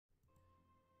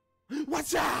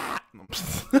What's up?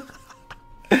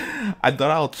 I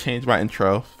thought I'll change my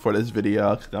intro for this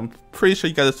video because I'm pretty sure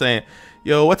you guys are saying,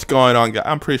 yo, what's going on, guys?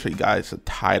 I'm pretty sure you guys are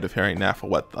tired of hearing that for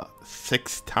what, the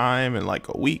 6th time in like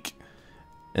a week.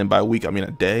 And by week, I mean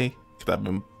a day, because I've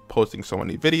been posting so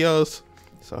many videos.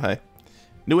 So, hey,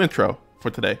 new intro for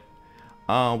today.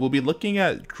 We'll be looking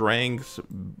at Drang's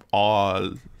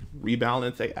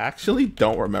rebalance. I actually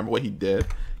don't remember what he did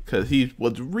because he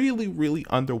was really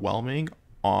underwhelming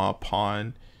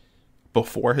upon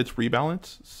before his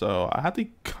rebalance. So I have to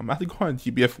go on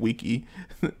GBF Wiki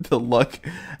to look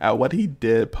at what he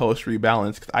did post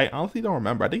rebalance because I honestly don't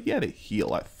remember. I think he had a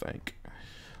heal, I think.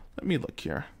 Let me look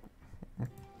here.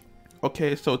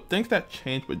 Okay, so things that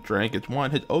changed with Drang is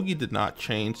one, his Ogi did not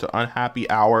change. So unhappy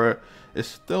hour is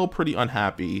still pretty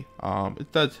unhappy.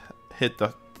 It does hit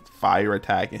the fire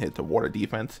attack and hit the water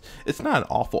defense. It's not an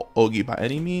awful Ogi by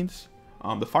any means.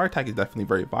 The fire attack is definitely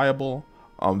very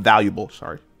valuable,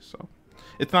 sorry. So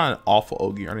it's not an awful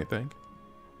Ogi or anything.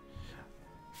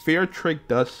 Fear Trick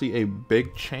does see a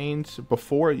big change.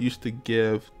 Before, it used to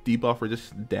give debuff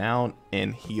resistance down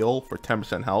and heal for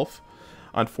 10% health.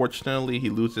 Unfortunately, he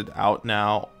loses out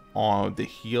now on the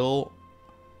heal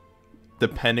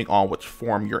depending on which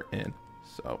form you're in.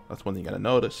 So that's one thing you gotta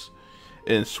notice.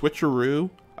 In Switcheroo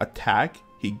attack,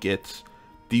 he gets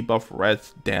debuff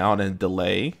res down and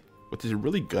delay, which is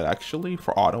really good actually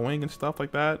for autoing and stuff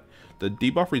like that. The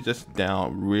debuff resist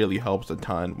down really helps a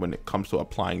ton when it comes to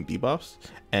applying debuffs,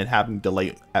 and having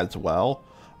delay as well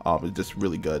is just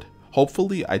really good.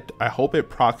 Hopefully, I hope it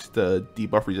procs the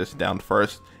debuff resist down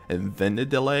first and then the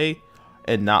delay,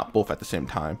 and not both at the same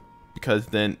time, because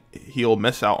then he'll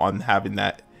miss out on having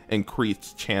that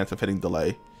increased chance of hitting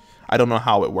delay. I don't know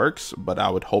how it works, but I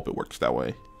would hope it works that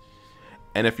way.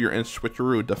 And if you're in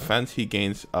Switcheroo defense, he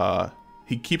gains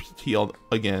he keeps his heal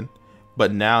again,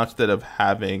 but now instead of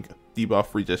having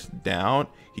debuff resist down,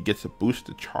 he gets a boost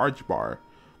to charge bar,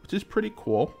 which is pretty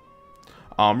cool.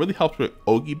 Really helps with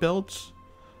Ogi builds.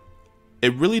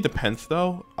 It really depends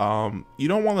though. You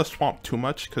don't want to swamp too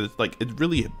much because it's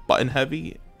really button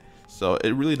heavy, so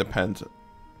it really depends.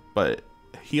 But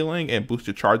healing and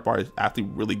boosted charge bar is actually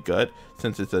really good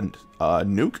since it's a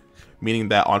nuke, meaning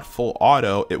that on full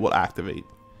auto it will activate.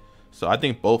 So I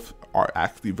think both are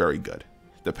actually very good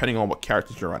depending on what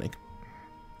characters you're running.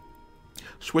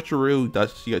 Switcheroo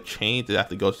does see a change. It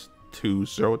actually goes to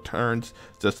 0 turns,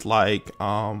 just like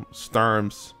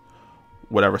Sturm's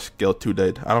whatever skill 2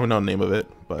 did. I don't know the name of it,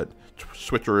 but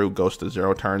Switcheroo goes to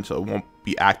 0 turns, so it won't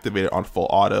be activated on full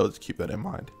auto. Just keep that in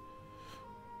mind.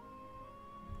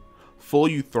 Fool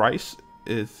You Thrice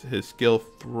is his skill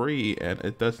 3, and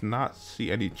it does not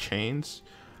see any chains.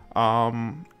 I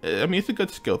mean, it's a good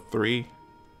skill 3.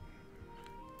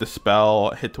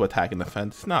 Dispel, hit to attack and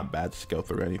defense. It's not bad skill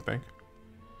 3 or anything.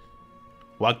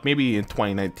 Well, maybe in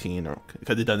 2019, or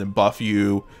because it doesn't buff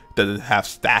you, doesn't have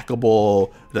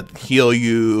stackable, doesn't heal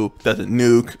you, doesn't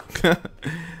nuke.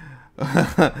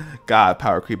 God,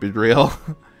 power creep is real.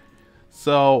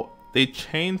 So they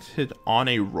changed his on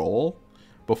a roll.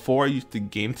 Before, it used to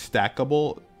gain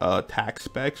stackable attack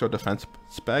specs or defense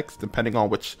specs depending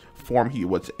on which form he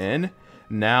was in.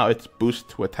 Now it's boost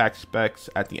to attack specs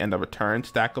at the end of a turn,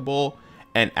 stackable,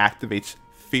 and activates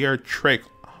Fear Trick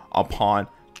upon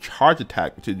charge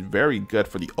attack, which is very good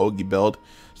for the Ogi build.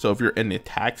 So if you're in the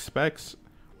attack specs,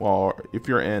 well, if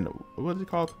you're in, what is it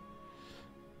called?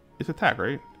 It's attack,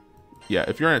 right? Yeah,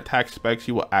 if you're in attack specs,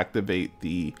 you will activate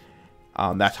the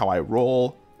that's how I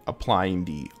roll, applying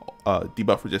the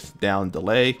debuff resist down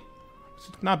delay.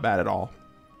 It's not bad at all.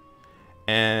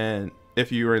 And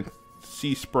if you're in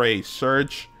Sea Spray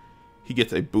Surge, he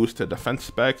gets a boost to defense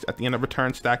specs at the end of a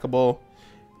turn, stackable.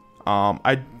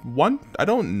 I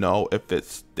don't know if it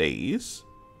stays.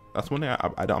 That's one thing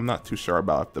I'm not too sure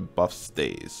about, if the buff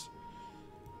stays.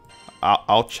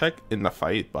 I'll check in the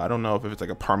fight, but I don't know if it's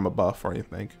like a perma buff or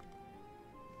anything.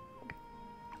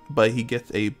 But he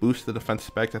gets a boost to defense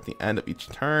specs at the end of each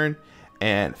turn,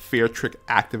 and Fear Trick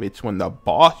activates when the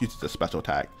boss uses a special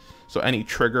attack. So any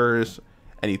triggers,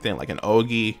 anything like an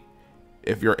Ogi,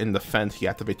 if you're in defense, he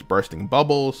activates Bursting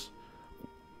Bubbles.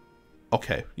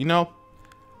 Okay, you know,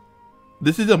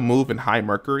 this is a move in High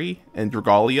Mercury and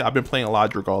Dragalia. I've been playing a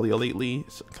lot of Dragalia lately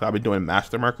because I've been doing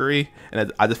Master Mercury,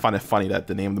 and I just find it funny that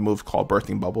the name of the move is called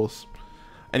Bursting Bubbles.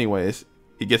 Anyways,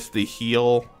 he gets the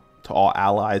heal to all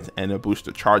allies and a boost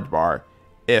to charge bar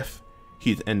if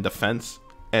he's in defense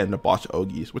and the boss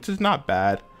Ogis, which is not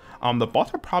bad. The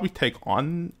boss I'll probably take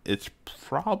on, it's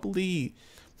probably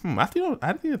I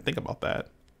didn't even think about that.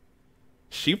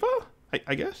 Shiva?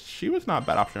 I guess Shiva's not a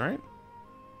bad option, right?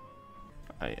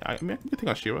 I mean, I can think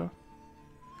on Shiva.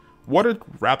 water's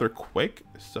rather quick,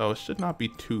 so it should not be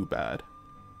too bad.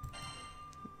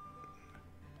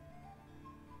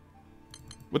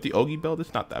 With the Ogi build,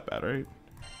 it's not that bad, right?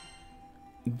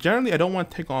 Generally, I don't want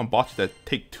to take on bosses that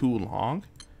take too long,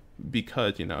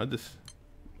 because, you know, just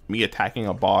me attacking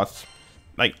a boss,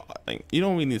 like you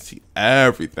don't really need to see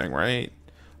everything, right?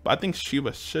 But I think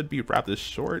Shiva should be rather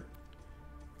short.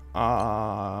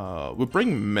 We'll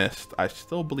bring Mist. I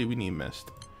still believe we need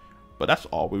Mist, but that's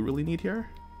all we really need here.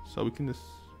 So we can just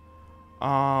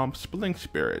Splitting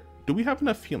Spirit. Do we have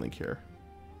enough healing here?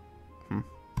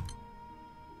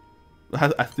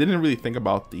 I didn't really think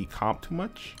about the comp too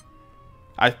much.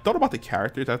 I thought about the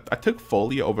characters. I took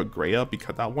Folia over Greya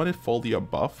because I wanted Folia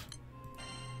buff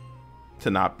to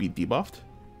not be debuffed.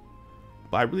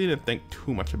 But I really didn't think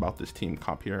too much about this team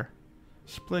comp here.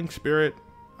 Splitting Spirit.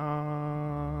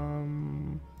 Now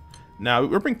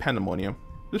we'll bring Pandemonium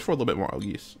just for a little bit more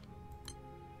Ogis.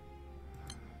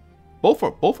 Both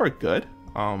are good.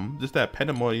 Just that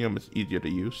Pandemonium is easier to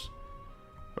use.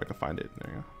 If I can find it.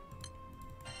 There you go.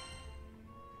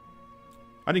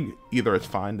 I think either is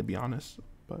fine, to be honest,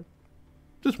 but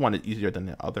just one is easier than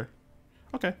the other.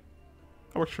 Okay,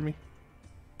 that works for me.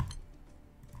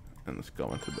 And let's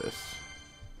go into this.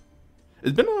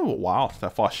 It's been a little while since I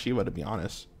fought Shiva, to be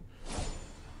honest.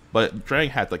 But Drang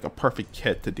had like a perfect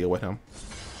kit to deal with him.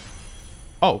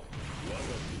 Oh,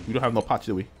 we don't have no pots,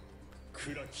 do we?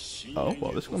 Oh,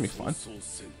 well, this is gonna be fun.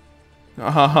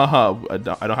 I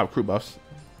don't have crew buffs.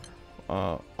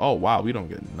 Oh wow, we don't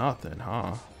get nothing,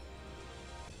 huh?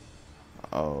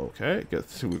 Okay,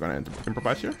 guess we're gonna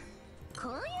improvise here.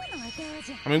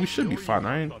 I mean, we should be fine,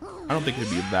 right? I don't think it'd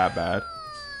be that bad.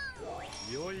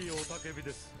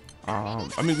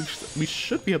 I mean, we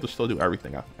should be able to still do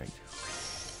everything, I think.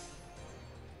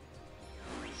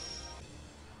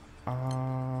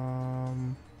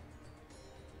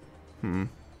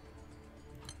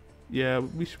 Yeah,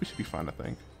 we should be fine, I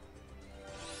think.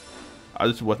 I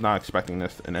just was not expecting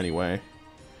this in any way.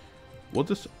 We'll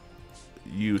just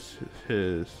use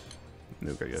his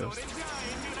nuke, I guess.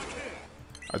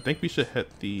 I think we should hit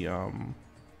the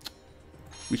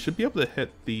we should be able to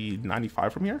hit the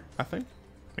 95 from here, I think,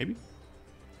 maybe,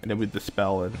 and then we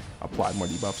dispel and apply more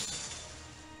debuffs.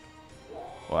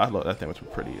 Well, that thing was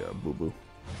pretty boo boo.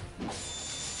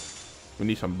 We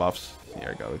need some buffs.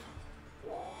 Here it goes.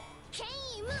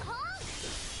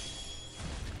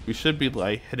 We should be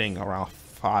like hitting around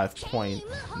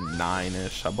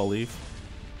 5.9-ish, I believe,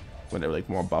 when like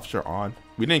more buffs are on.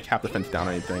 We didn't cap the fence down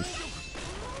or anything,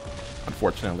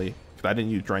 unfortunately, because I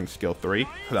didn't use Drang skill 3.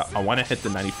 Cause I want to hit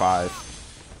the 95,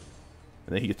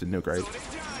 and then he gets a nuke, right?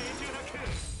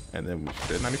 And then we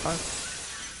hit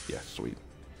 95. Yeah, sweet.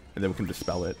 And then we can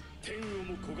dispel it.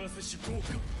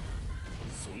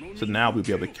 So now we'll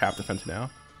be able to cap the fence now.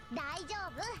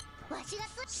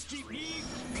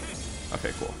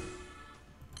 Okay, cool.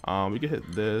 We can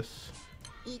hit this.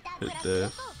 Hit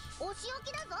this.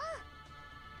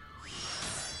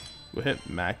 We'll hit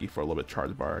Mackie for a little bit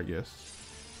charge bar, I guess.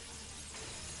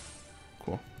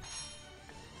 Cool.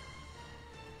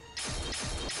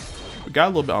 We got a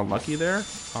little bit unlucky there.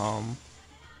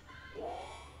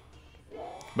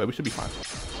 But we should be fine.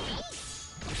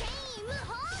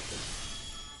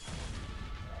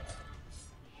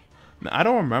 Now, I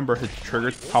don't remember his trigger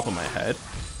at the top of my head,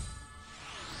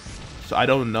 so I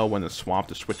don't know when to swamp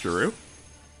the switcheroo.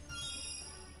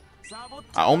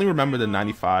 I only remember the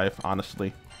 95,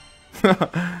 honestly.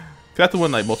 That's the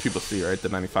one like most people see, right? The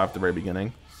 95 at the very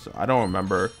beginning. So I don't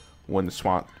remember when to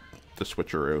swamp the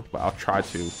switcheroo, but I'll try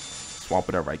to swamp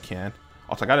whatever I can.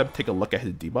 Also, I gotta take a look at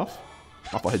his debuff,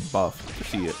 off his buff, to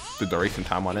see it, the duration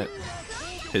time on it.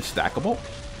 His stackable.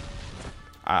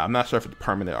 I'm not sure if it's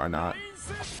permanent or not.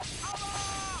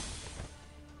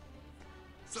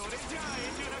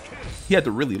 He had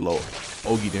the really low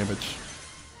Ogi damage.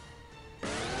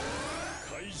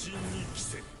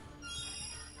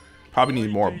 Probably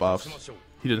need more buffs.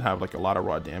 He didn't have like a lot of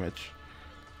raw damage.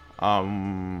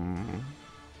 Yeah,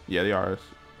 they are.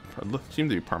 Seem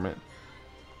to be permanent.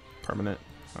 Permanent.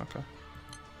 Okay.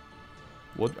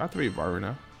 We'll activate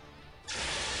Varuna.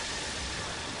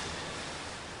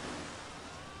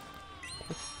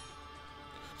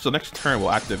 So next turn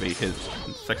we'll activate his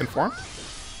second form.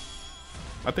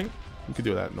 I think we could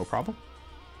do that, no problem.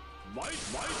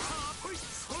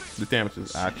 The damage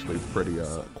is actually pretty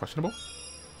questionable.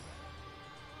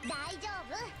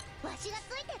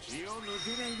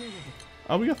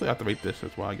 Oh, we have to activate this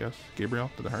as well, I guess. Gabriel,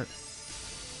 doesn't hurt.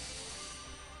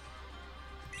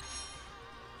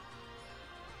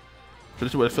 So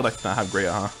this is what it feels like to not have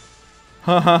Greya,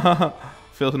 huh?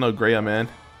 Feels no Greya, man.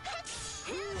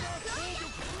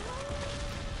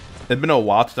 It's been a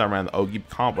while since I ran the Ogi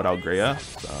comp without Greya,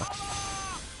 so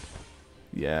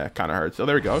yeah, it kind of hurts. So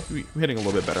there we go. We're hitting a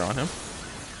little bit better on him.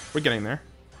 We're getting there.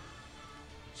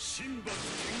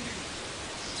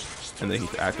 And then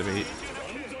he's activate.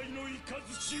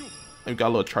 And we got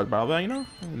a little charge battle there, you know,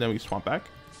 and then we swamp back.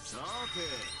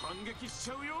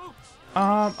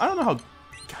 I don't know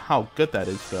how good that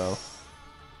is though,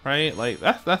 right? Like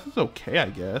that's just okay,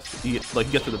 I guess. He gets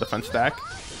to the defense stack.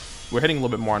 We're hitting a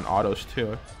little bit more on autos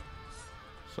too,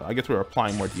 so I guess we're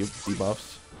applying more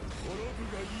debuffs.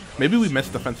 Maybe we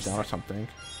missed defense down or something.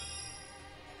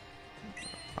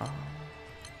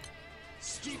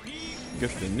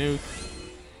 Gets the nuke.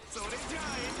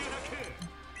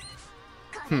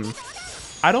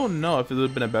 I don't know if it would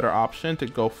have been a better option to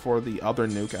go for the other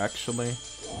nuke actually.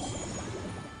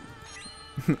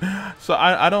 So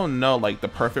I don't know like the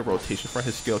perfect rotation for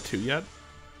his skill 2 yet.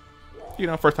 You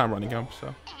know, first time running him,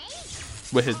 so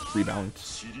with his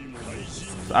rebalance.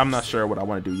 So I'm not sure what I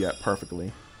want to do yet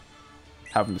perfectly.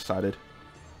 Haven't decided.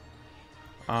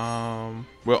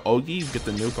 Will Ogi get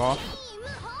the nuke off?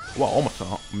 Well, almost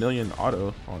a million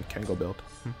auto on Kango build.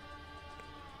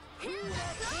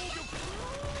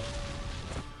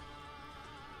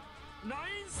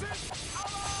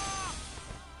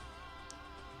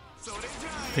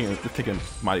 It's taking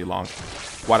mighty long.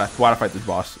 Why'd I fight this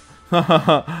boss?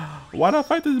 Why'd I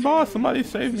fight this boss? Somebody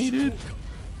save me, dude.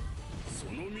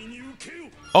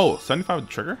 Oh, 75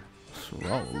 trigger?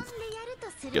 Whoa.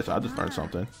 Guess I just learned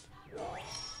something.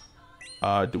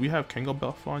 Do we have Kango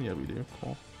buff on? Yeah, we do.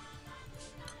 Cool.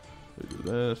 We do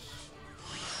this.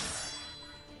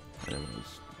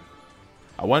 Anyways,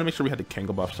 I want to make sure we had the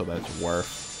Kango buff so that it's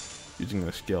worth using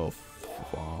the skill,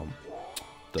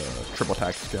 the triple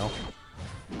attack skill.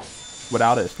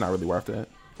 Without it, it's not really worth it,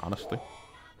 honestly.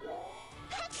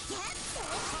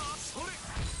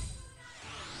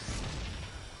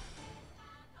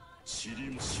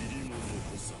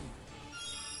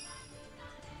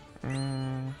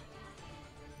 I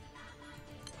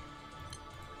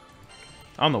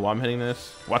don't know why I'm hitting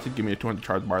this. Watch it give me a 200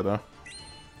 charge bar though.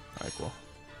 Alright, cool.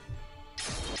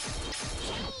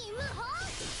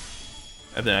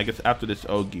 And then I guess after this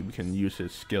Ogi, we can use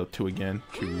his skill 2 again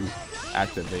to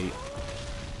activate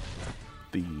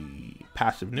the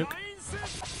passive nuke.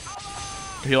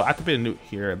 He'll activate a nuke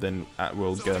here, and then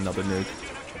we'll get another nuke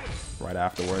right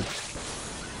afterwards.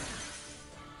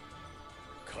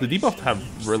 The debuffs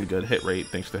have really good hit rate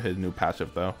thanks to his new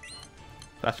passive though.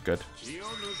 That's good.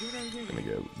 Let me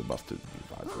give the buff to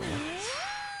Vajra.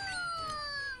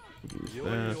 Use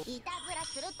this.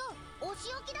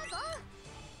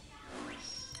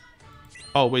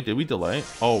 Oh wait, did we delay?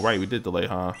 Oh right, we did delay,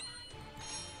 huh?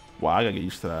 Wow, I gotta get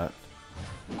used to that.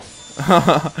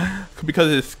 Because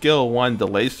his skill 1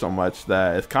 delays so much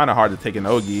that it's kind of hard to take an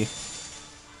Ogi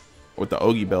with the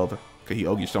Ogi build, because he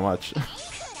Ogi so much.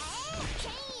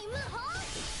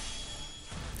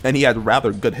 And he had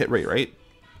rather good hit rate, right?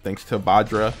 Thanks to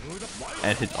Vajra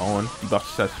and his own debuff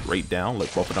success rate down,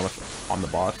 like both of them are on the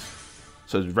boss.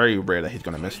 So it's very rare that he's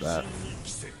gonna miss that.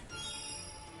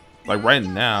 Like right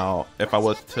now, if I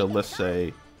was to, let's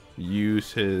say,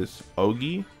 use his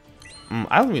Ogi,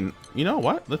 I don't even, you know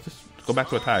what? Let's just go back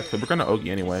to attack. So we're gonna Ogi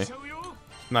anyway. It's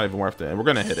not even worth it, and we're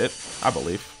gonna hit it, I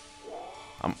believe.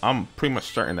 I'm pretty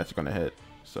much certain that's gonna hit.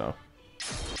 So.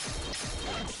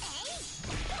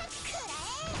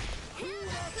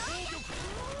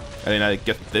 And then I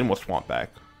guess then we'll swamp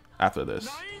back after this.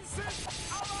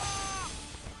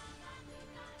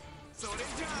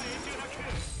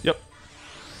 Yep.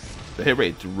 The hit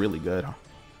rate's really good.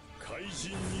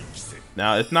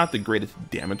 Now it's not the greatest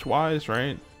damage wise,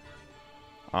 right?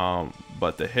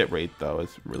 But the hit rate though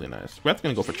is really nice. We're actually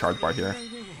gonna go for charge bar here.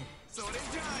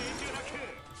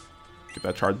 Get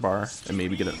that charge bar and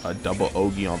maybe get a double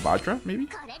Ogi on Vajra, maybe?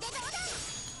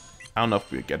 I don't know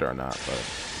if we get it or not, but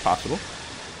it's possible.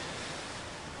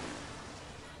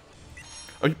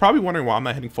 Oh, you're probably wondering why I'm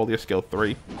not hitting Folia skill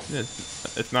 3.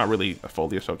 It's not really a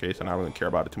Folia showcase, and I don't really care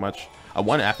about it too much. I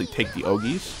want to actually take the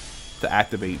Ogis to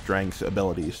activate Drang's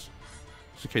abilities.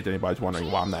 Just in case anybody's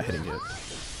wondering why I'm not hitting it.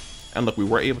 And look, we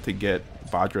were able to get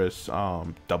Vadra's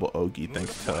double Ogi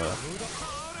thanks to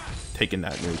taking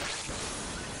that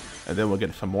nuke. And then we'll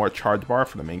get some more charge bar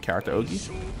for the main character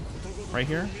Ogi. Right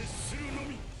here.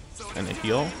 And a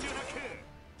heal.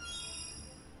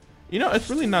 You know, it's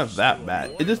really not that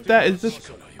bad. It's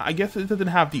just I guess it doesn't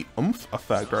have the oomph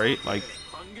effect, right? Like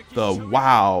the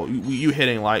wow, you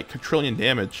hitting like quadrillion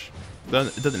damage. It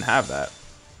doesn't have that.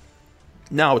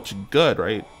 Now it's good,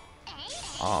 right?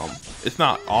 It's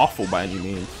not awful by any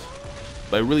means,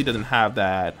 but it really doesn't have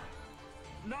that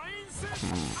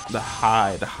the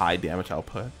high damage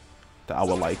output. that I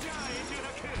would like.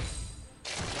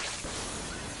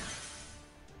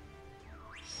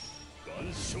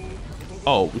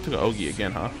 Oh, we took an Ogi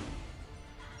again, huh?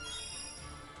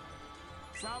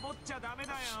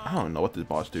 I don't know what this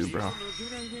boss do, bro.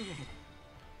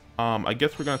 I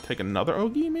guess we're gonna take another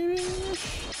Ogi, maybe?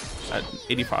 At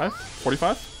 85?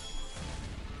 45?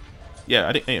 Yeah,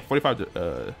 I think 45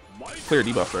 to clear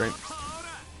debuff, right?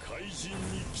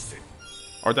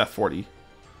 Or is that 40?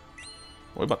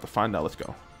 We're about to find out. Let's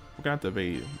go. We're gonna have to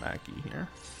evade Mackie here.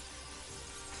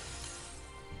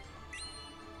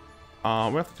 We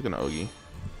have to take an Ogi.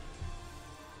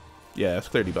 Yeah, it's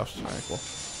clear debuffs. Alright, cool.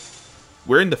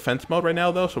 We're in defense mode right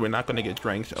now, though, so we're not gonna get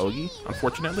Drang's Ogi,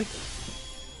 unfortunately.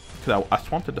 Because I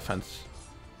swamped the defense.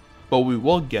 But what we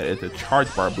will get is a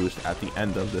charge bar boost at the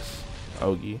end of this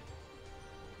Ogi.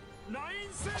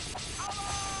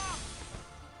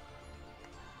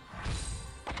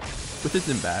 Which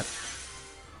isn't bad.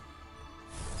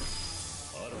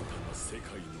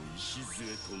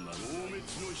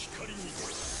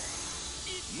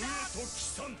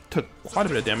 Took quite a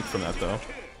bit of damage from that though.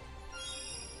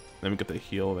 Let me get the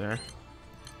heal there.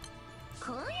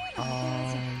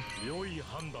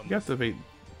 You have to evade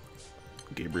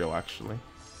Gabriel actually.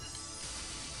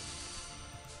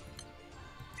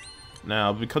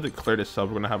 Now, because it cleared itself,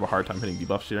 we're gonna have a hard time hitting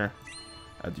debuffs here,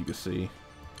 as you can see.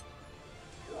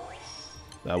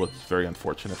 That was very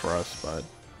unfortunate for us, but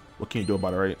what can you do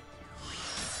about it, right?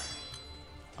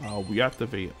 We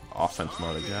activate offense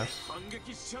mode, I guess.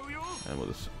 And we'll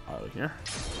just out of here.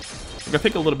 We're gonna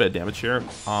take a little bit of damage here.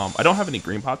 I don't have any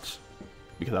green pots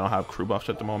because I don't have crew buffs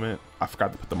at the moment. I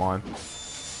forgot to put them on.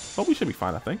 But we should be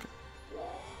fine, I think.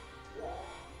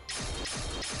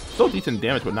 Still decent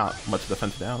damage, but not much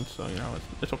defense down, so you know,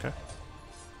 it's okay.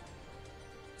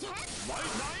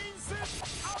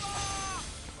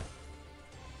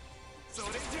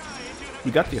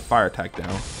 We got the fire attack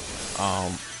down.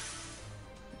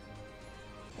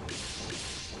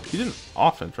 He's in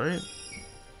offense, right?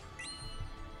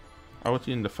 Or what's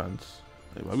he in defense?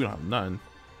 We don't have none.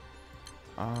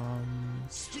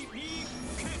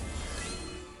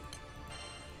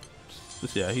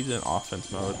 Yeah, he's in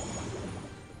offense mode.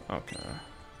 Okay.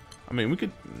 I mean, we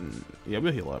could. Yeah,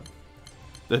 we'll heal up.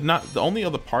 There's not the only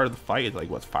other part of the fight is like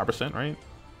what's 5%, right?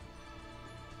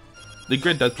 The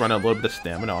grid does run a little bit of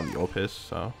stamina on the Opus,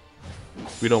 so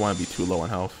we don't want to be too low on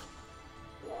health.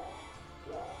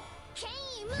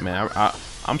 Man,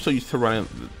 I'm so used to running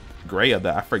Greya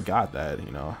that I forgot that,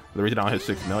 you know, the reason I don't hit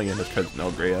 6 million is because no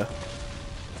Greya.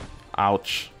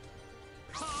 Ouch.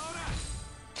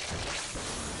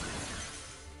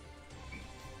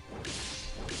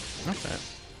 Okay.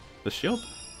 The shield?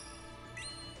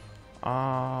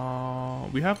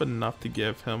 We have enough to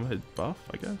give him his buff,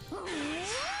 I guess.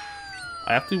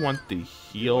 I actually want the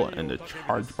heal and the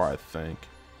charge bar, I think.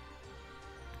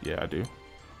 Yeah, I do.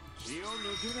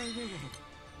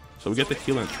 So we get the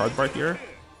heal and charge bar here,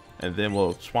 and then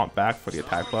we'll swamp back for the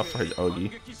attack buff for his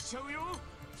Ogi.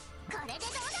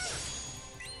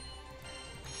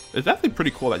 It's actually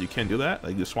pretty cool that you can do that,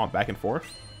 like you swamp back and forth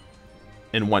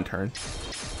in one turn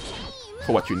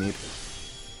for what you need.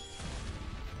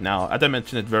 Now, as I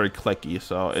mentioned, it's very clicky,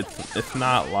 so it's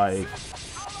not like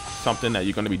something that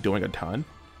you're going to be doing a ton,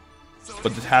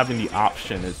 but just having the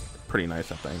option is pretty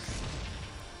nice, I think.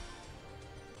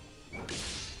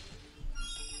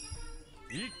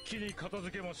 That's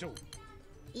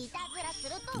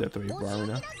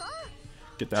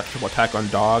get that triple attack on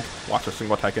dog. Watch a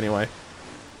single attack anyway.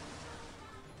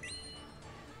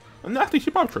 And I think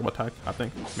she probably triple attack. I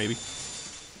think maybe.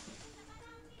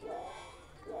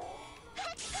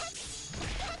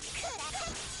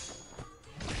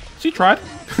 She tried.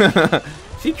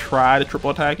 She tried a triple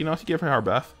attack. You know, she gave her her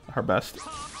best. Alright,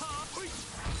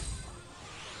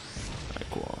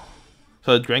 cool.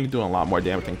 So Drang is doing a lot more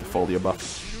damage thanks to Folia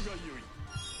buff.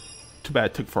 Too bad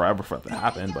it took forever for it to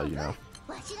happen, but you know.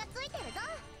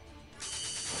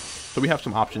 So we have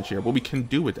some options here. What we can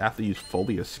do is after use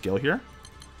Folia's skill here,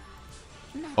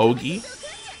 Ogi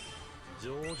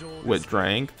with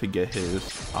Drang to get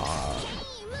his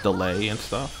delay and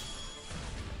stuff,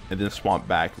 and then swamp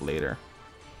back later.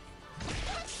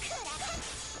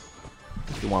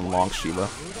 You want long Shiva.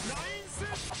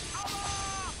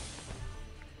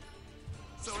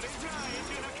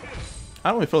 I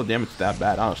don't really feel the damage that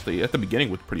bad, honestly. At the beginning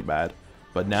it was pretty bad,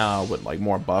 but now with like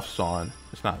more buffs on,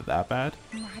 it's not that bad.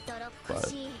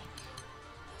 But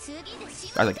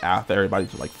I think after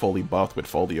everybody's like fully buffed with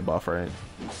Folia buff, right?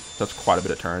 That's quite a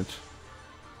bit of turns.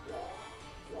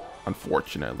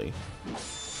 Unfortunately.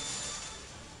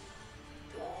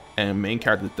 And main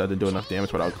character doesn't do enough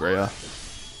damage without Greya.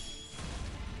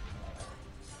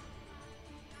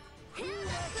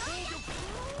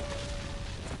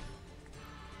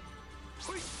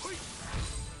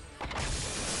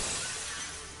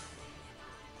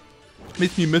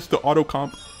 Makes me miss the auto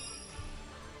comp.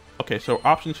 Okay, so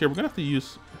options here. We're gonna have to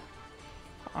use.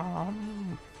 We're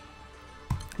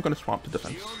gonna swamp the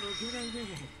defense.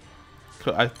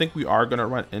 So I think we are gonna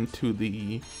run into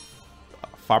the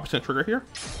 5% trigger here.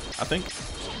 I think,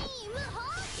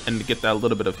 and to get that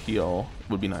little bit of heal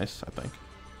would be nice. I think.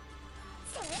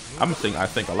 I'm saying I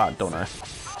think a lot, don't I?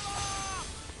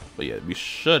 But yeah, we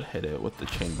should hit it with the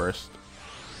chain burst,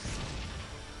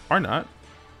 or not.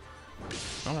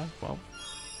 Alright, well.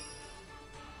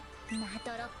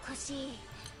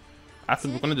 I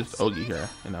think we're gonna just Ogi here,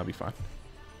 and that'll be fine.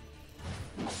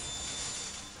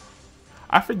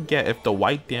 I forget if the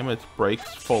white damage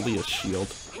breaks fully a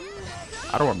shield.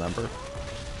 I don't remember.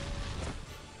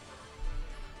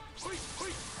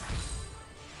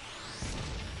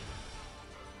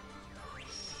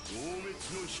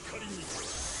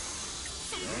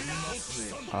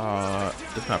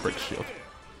 Does not break shield.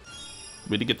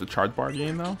 We need to get the charge bar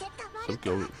game though. So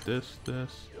go with this.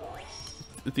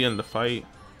 At the end of the fight.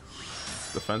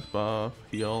 Defense buff,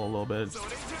 heal a little bit,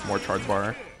 more charge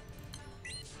bar.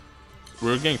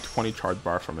 We're getting 20 charge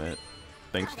bar from it,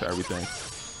 thanks to everything.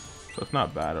 So it's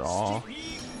not bad at all.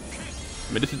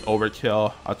 I mean, this is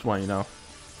overkill. I just want, you know,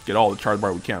 get all the charge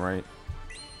bar we can, right?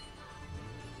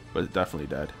 But it's definitely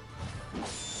dead.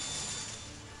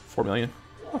 4 million.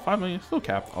 Oh, 5 million. Still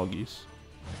capped, all geese.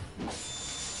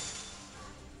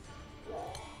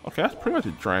 Okay, that's pretty much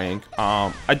a Drang.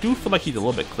 I do feel like he's a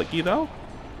little bit clicky though.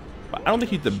 But I don't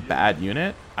think he's a bad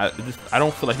unit. I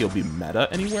don't feel like he'll be meta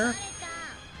anywhere.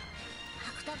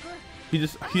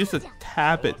 He's just a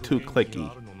tad bit too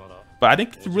clicky. But I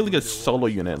think it's a really good solo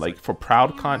unit, like for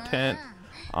proud content,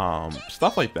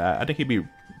 stuff like that. I think he'd be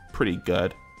pretty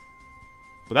good.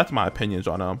 But that's my opinions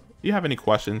on him. If you have any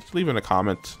questions, leave in the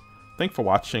comments. Thanks for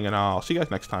watching, and I'll see you guys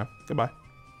next time. Goodbye.